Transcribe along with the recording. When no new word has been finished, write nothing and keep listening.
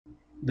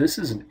This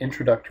is an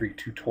introductory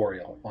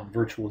tutorial on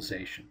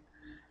virtualization.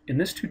 In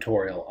this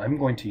tutorial, I'm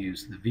going to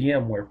use the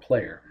VMware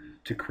player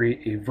to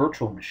create a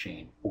virtual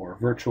machine or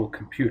virtual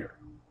computer.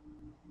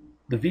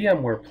 The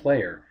VMware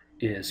player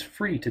is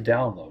free to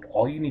download.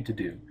 All you need to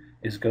do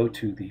is go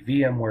to the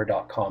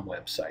VMware.com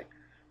website,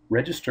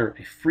 register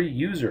a free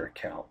user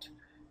account,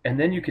 and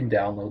then you can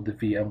download the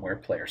VMware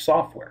player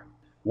software.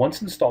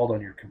 Once installed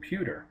on your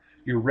computer,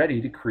 you're ready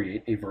to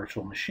create a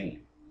virtual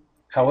machine.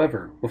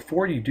 However,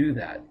 before you do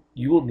that,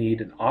 you will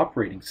need an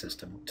operating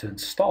system to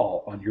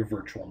install on your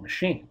virtual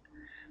machine.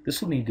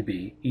 This will need to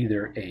be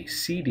either a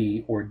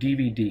CD or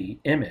DVD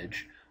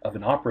image of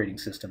an operating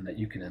system that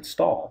you can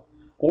install,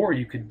 or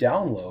you could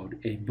download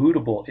a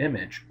bootable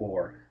image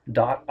or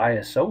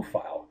 .iso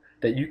file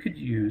that you could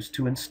use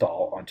to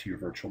install onto your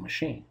virtual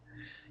machine.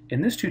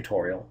 In this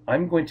tutorial,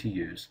 I'm going to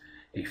use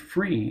a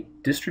free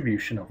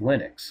distribution of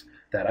Linux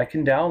that I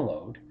can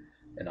download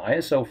an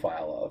ISO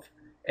file of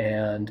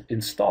and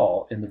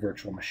install in the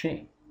virtual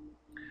machine.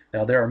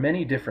 Now there are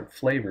many different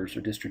flavors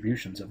or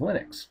distributions of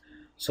Linux.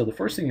 So the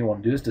first thing you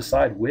want to do is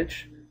decide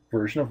which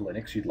version of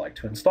Linux you'd like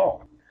to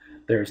install.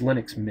 There's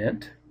Linux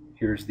Mint.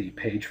 Here's the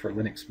page for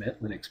Linux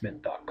Mint,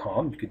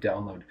 linuxmint.com. You could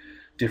download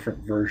different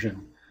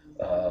version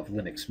of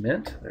Linux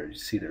Mint. There you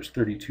see there's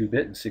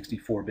 32-bit and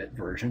 64-bit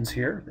versions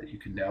here that you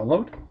can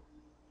download.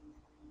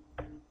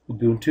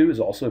 Ubuntu is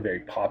also a very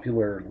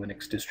popular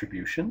Linux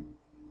distribution.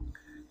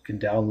 You can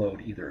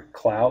download either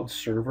cloud,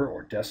 server,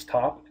 or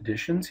desktop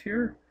editions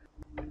here.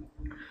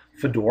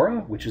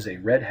 Fedora, which is a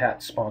Red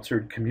Hat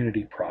sponsored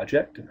community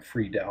project and a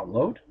free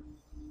download.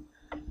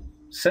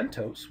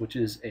 CentOS, which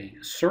is a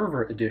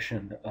server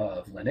edition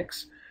of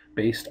Linux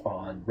based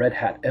on Red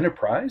Hat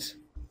Enterprise.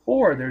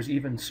 Or there's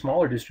even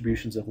smaller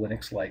distributions of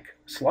Linux like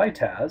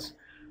Slytaz,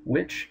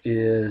 which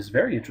is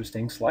very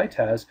interesting.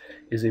 Slytaz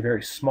is a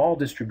very small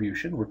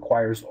distribution,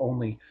 requires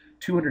only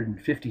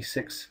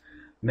 256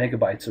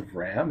 megabytes of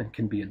RAM and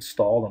can be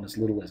installed on as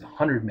little as a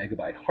 100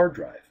 megabyte hard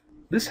drive.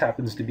 This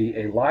happens to be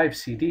a live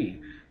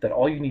CD that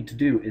all you need to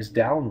do is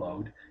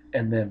download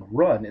and then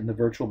run in the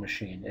virtual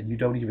machine, and you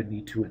don't even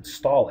need to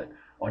install it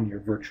on your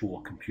virtual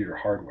computer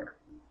hardware.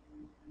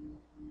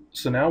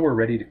 So now we're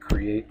ready to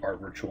create our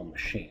virtual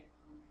machine.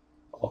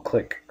 I'll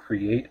click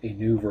Create a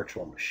New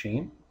Virtual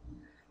Machine.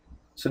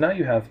 So now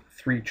you have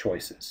three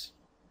choices.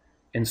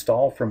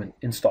 Install from an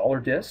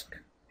installer disk,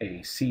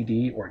 a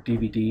CD or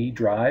DVD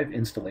drive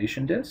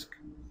installation disk.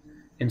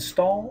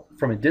 Install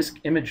from a disk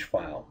image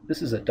file.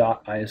 This is a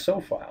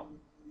 .iso file.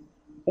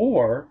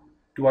 Or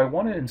do I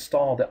want to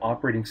install the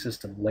operating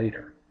system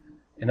later?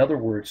 In other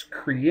words,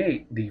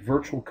 create the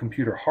virtual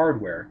computer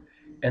hardware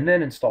and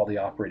then install the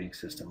operating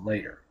system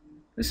later.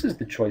 This is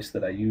the choice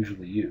that I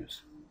usually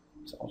use.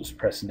 So I'll just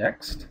press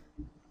Next.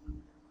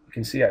 You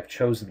can see I've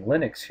chosen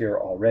Linux here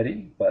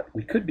already, but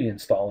we could be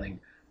installing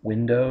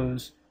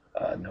Windows,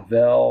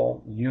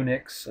 Novell,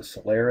 Unix,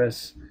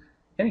 Solaris,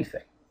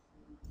 anything.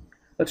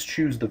 Let's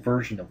choose the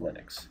version of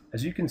Linux.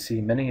 As you can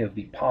see, many of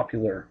the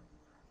popular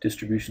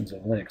distributions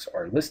of Linux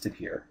are listed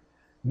here.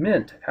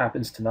 Mint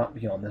happens to not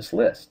be on this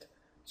list,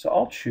 so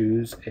I'll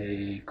choose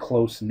a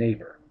close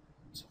neighbor.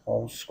 So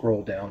I'll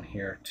scroll down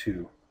here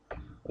to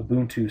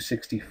Ubuntu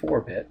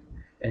 64-bit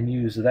and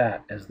use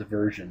that as the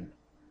version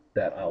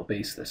that I'll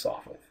base this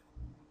off of.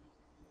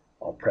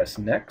 I'll press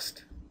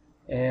Next,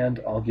 and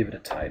I'll give it a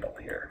title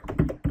here,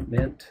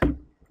 Mint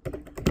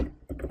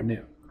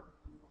New.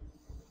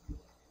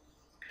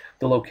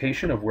 The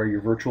location of where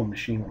your virtual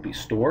machine will be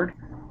stored,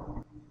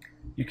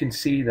 you can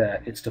see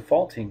that it's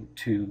defaulting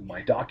to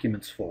my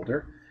Documents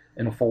folder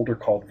in a folder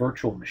called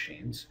Virtual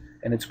Machines,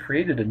 and it's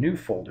created a new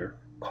folder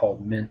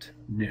called Mint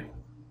New.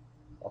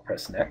 I'll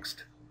press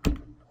Next.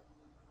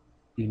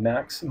 The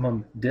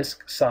maximum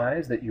disk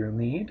size that you'll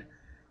need,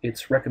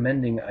 it's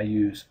recommending I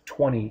use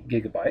 20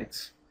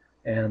 gigabytes,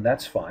 and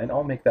that's fine.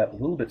 I'll make that a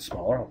little bit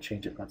smaller. I'll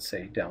change it, let's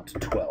say, down to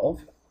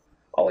 12.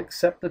 I'll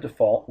accept the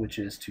default, which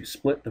is to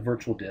split the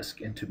virtual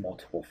disk into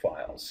multiple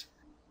files.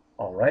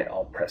 All right,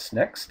 I'll press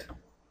Next.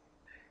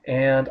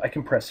 And I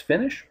can press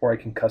Finish, or I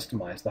can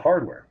customize the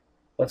hardware.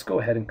 Let's go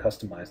ahead and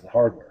customize the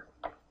hardware.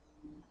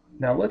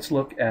 Now let's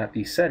look at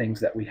the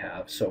settings that we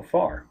have so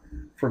far.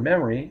 For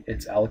memory,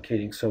 it's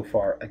allocating so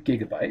far a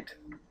gigabyte.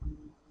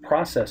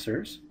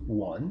 Processors,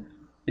 1.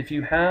 If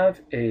you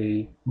have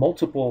a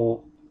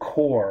multiple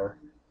core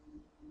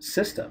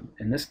system,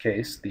 in this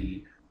case,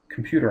 the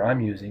computer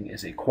I'm using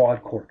is a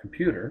quad-core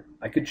computer,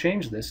 I could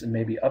change this and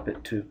maybe up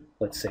it to,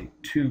 let's say,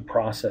 2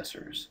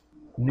 processors.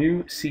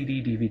 New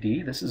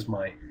CD-DVD, this is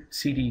my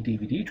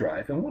CD-DVD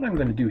drive, and what I'm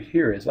going to do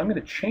here is I'm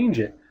going to change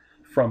it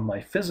from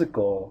my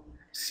physical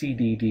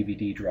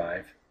CD-DVD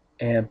drive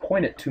and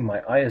point it to my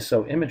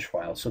ISO image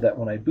file so that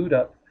when I boot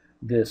up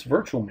this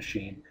virtual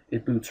machine,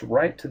 it boots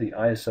right to the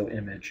ISO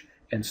image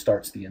and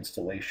starts the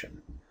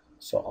installation.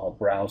 So I'll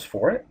browse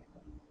for it.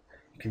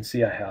 You can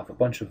see I have a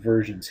bunch of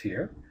versions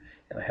here,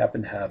 and I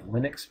happen to have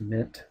Linux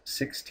Mint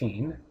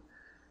 16,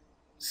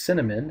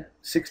 Cinnamon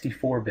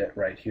 64-bit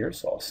right here,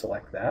 so I'll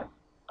select that,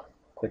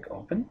 click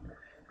Open,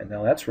 and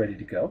now that's ready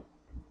to go.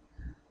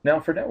 Now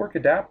for network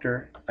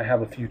adapter, I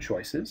have a few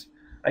choices.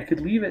 I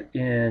could leave it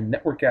in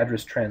network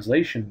address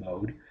translation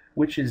mode,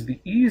 which is the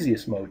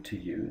easiest mode to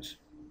use,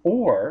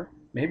 or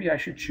maybe I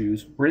should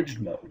choose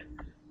bridged mode.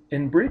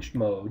 In bridged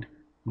mode,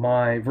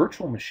 my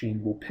virtual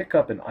machine will pick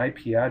up an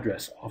IP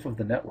address off of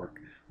the network,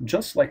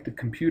 just like the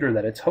computer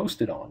that it's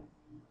hosted on.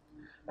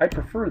 I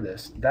prefer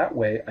this. That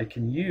way I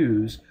can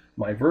use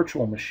my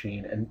virtual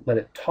machine and let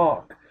it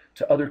talk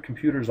to other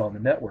computers on the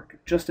network,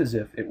 just as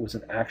if it was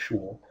an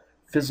actual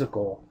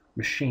physical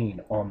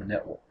machine on the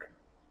network.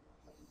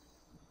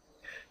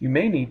 You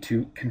may need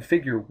to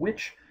configure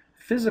which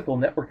physical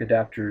network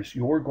adapters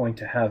you're going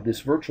to have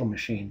this virtual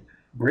machine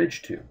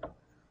bridge to.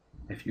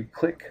 If you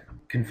click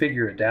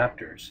Configure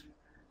Adapters,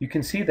 you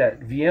can see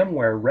that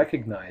VMware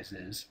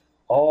recognizes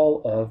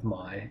all of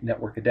my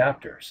network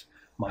adapters.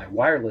 My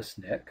wireless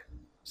NIC,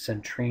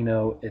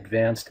 Centrino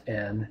Advanced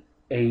N,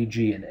 A,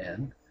 G, and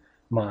N,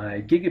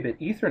 my Gigabit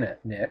Ethernet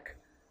NIC,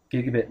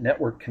 Gigabit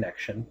Network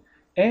Connection,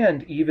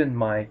 and even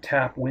my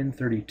TAP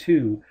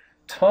Win32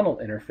 tunnel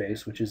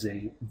interface, which is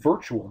a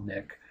virtual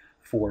NIC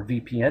for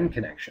VPN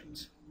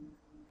connections.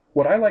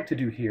 What I like to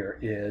do here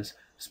is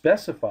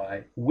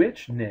specify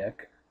which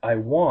NIC I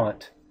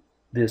want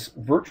this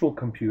virtual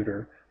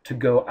computer to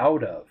go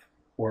out of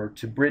or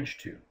to bridge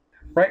to.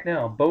 Right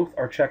now, both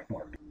are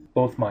checkmarked.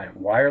 Both my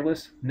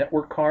wireless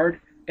network card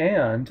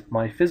and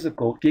my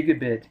physical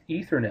Gigabit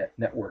Ethernet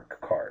network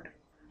card.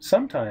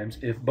 Sometimes,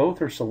 if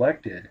both are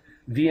selected,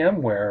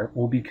 VMware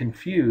will be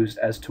confused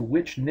as to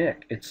which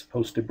NIC it's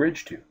supposed to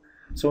bridge to.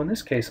 So in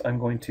this case, I'm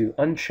going to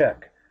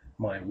uncheck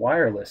my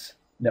wireless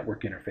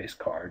network interface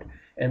card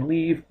and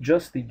leave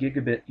just the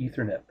Gigabit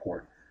Ethernet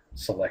port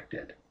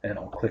selected, and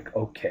I'll click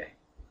OK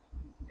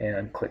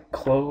and click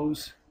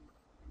Close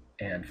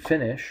and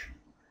Finish,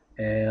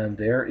 and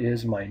there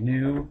is my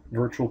new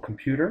virtual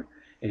computer.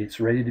 It's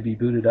ready to be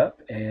booted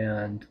up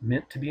and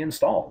meant to be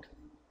installed.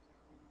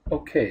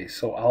 Okay,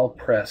 so I'll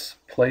press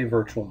Play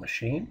Virtual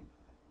Machine.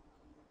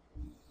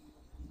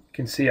 You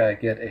can see I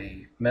get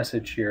a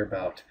message here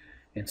about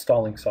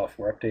installing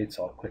software updates.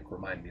 I'll click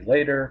Remind Me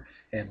Later,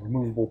 and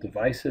removable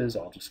devices,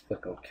 I'll just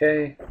click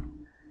OK.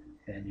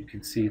 And you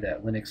can see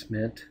that Linux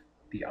Mint,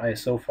 the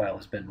ISO file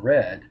has been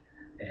read,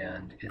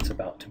 and it's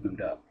about to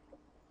boot up.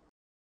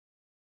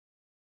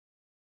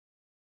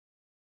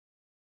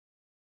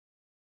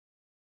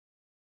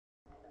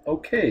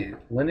 Okay,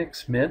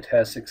 Linux Mint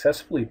has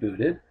successfully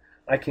booted.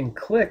 I can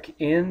click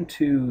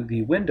into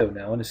the window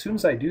now, and as soon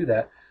as I do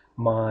that,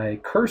 my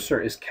cursor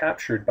is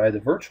captured by the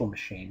virtual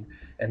machine,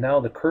 and now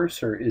the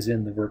cursor is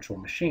in the virtual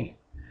machine.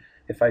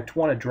 If I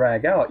want to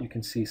drag out, you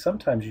can see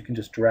sometimes you can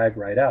just drag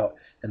right out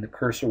and the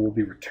cursor will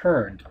be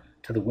returned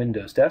to the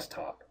Windows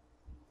desktop.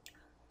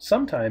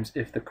 Sometimes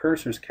if the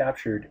cursor is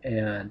captured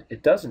and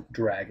it doesn't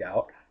drag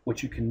out,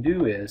 what you can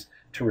do is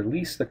to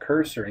release the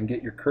cursor and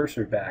get your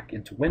cursor back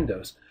into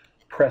Windows,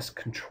 press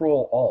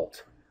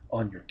Control-Alt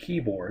on your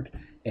keyboard,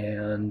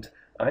 and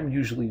I'm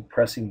usually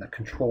pressing the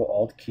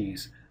Control-Alt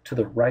keys to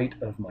the right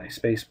of my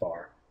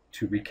spacebar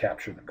to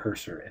recapture the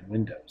cursor in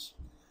Windows.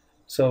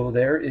 So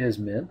there is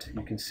Mint.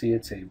 You can see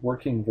it's a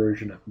working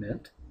version of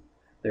Mint.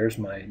 There's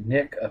my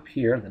NIC up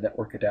here. The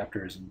network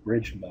adapter is in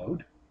bridge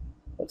mode.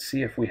 Let's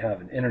see if we have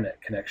an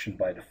internet connection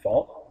by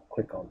default. I'll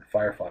click on the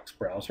Firefox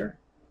browser.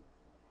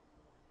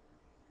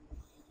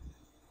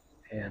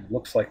 And it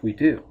looks like we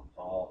do.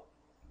 I'll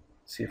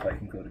see if I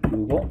can go to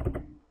Google.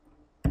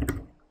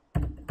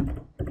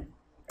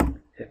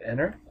 Hit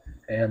enter,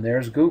 and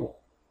there's Google.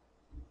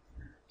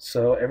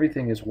 So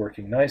everything is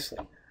working nicely.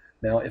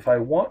 Now if I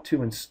want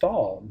to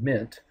install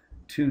Mint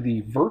to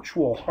the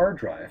virtual hard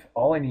drive,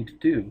 all I need to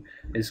do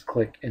is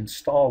click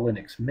Install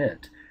Linux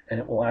Mint, and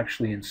it will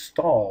actually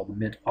install the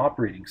Mint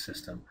operating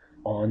system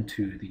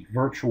onto the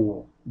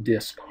virtual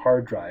disk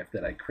hard drive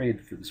that I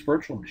created for this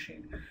virtual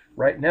machine.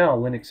 Right now,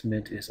 Linux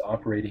Mint is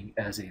operating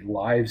as a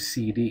live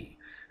CD.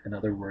 In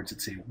other words,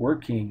 it's a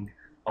working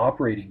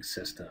operating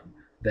system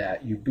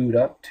that you boot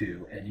up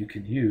to and you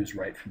can use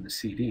right from the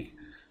CD.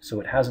 So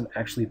it hasn't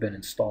actually been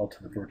installed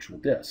to the virtual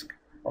disk.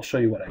 I'll show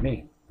you what I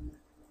mean.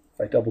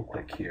 If I double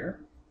click here,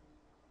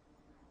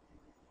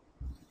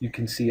 you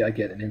can see I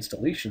get an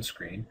installation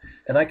screen,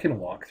 and I can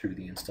walk through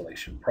the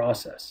installation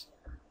process.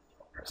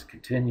 I'll press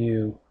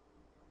continue.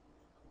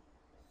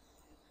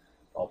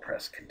 I'll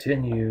press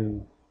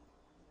continue.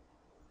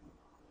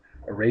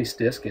 Erase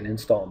disk and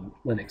install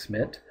Linux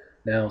Mint.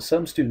 Now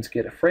some students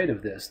get afraid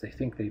of this. They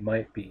think they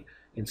might be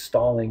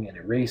installing and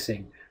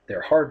erasing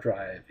their hard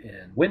drive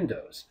in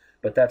Windows,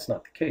 but that's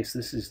not the case.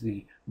 This is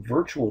the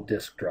virtual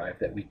disk drive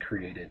that we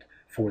created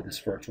for this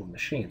virtual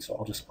machine. So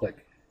I'll just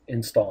click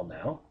Install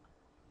Now.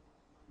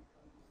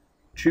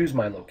 Choose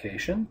my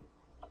location,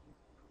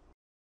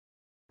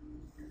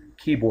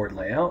 keyboard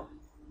layout,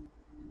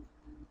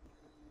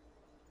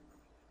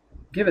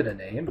 give it a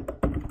name,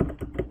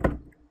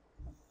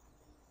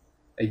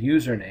 a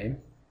username,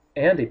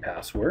 and a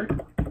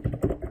password.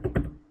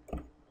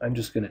 I'm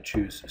just going to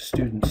choose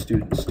student,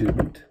 student,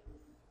 student,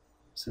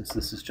 since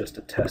this is just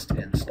a test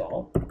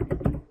install.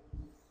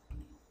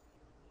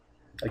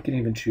 I can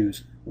even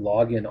choose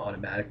login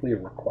automatically or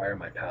require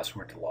my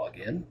password to log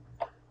in.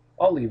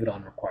 I'll leave it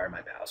on require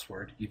my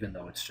password, even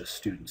though it's just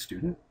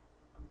student.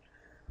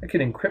 I can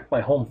encrypt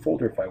my home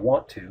folder if I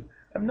want to.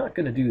 I'm not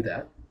going to do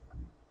that.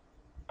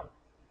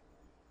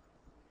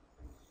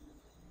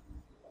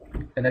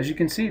 And as you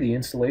can see, the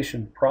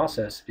installation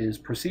process is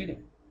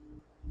proceeding.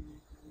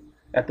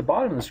 At the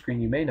bottom of the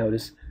screen, you may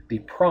notice the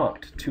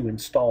prompt to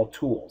install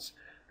tools.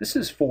 This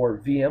is for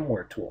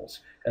VMware tools,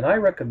 and I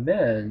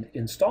recommend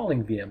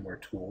installing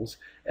VMware tools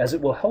as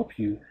it will help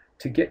you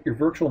to get your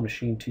virtual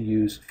machine to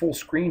use full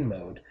screen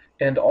mode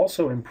and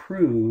also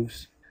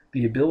improves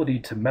the ability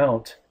to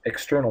mount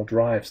external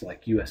drives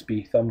like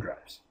USB thumb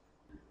drives.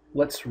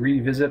 Let's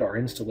revisit our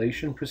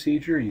installation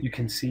procedure. You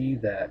can see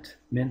that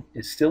Mint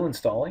is still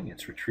installing.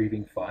 It's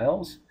retrieving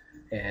files,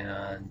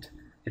 and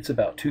it's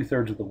about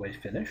 2/3 of the way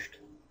finished.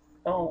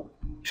 I'll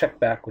check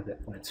back with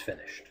it when it's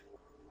finished.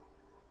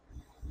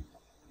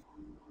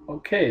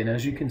 Okay, and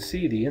as you can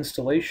see, the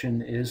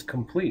installation is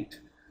complete.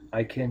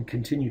 I can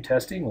continue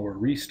testing or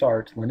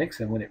restart Linux,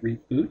 and when it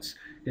reboots,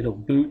 it'll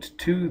boot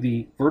to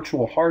the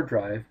virtual hard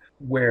drive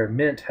where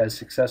Mint has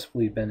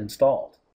successfully been installed.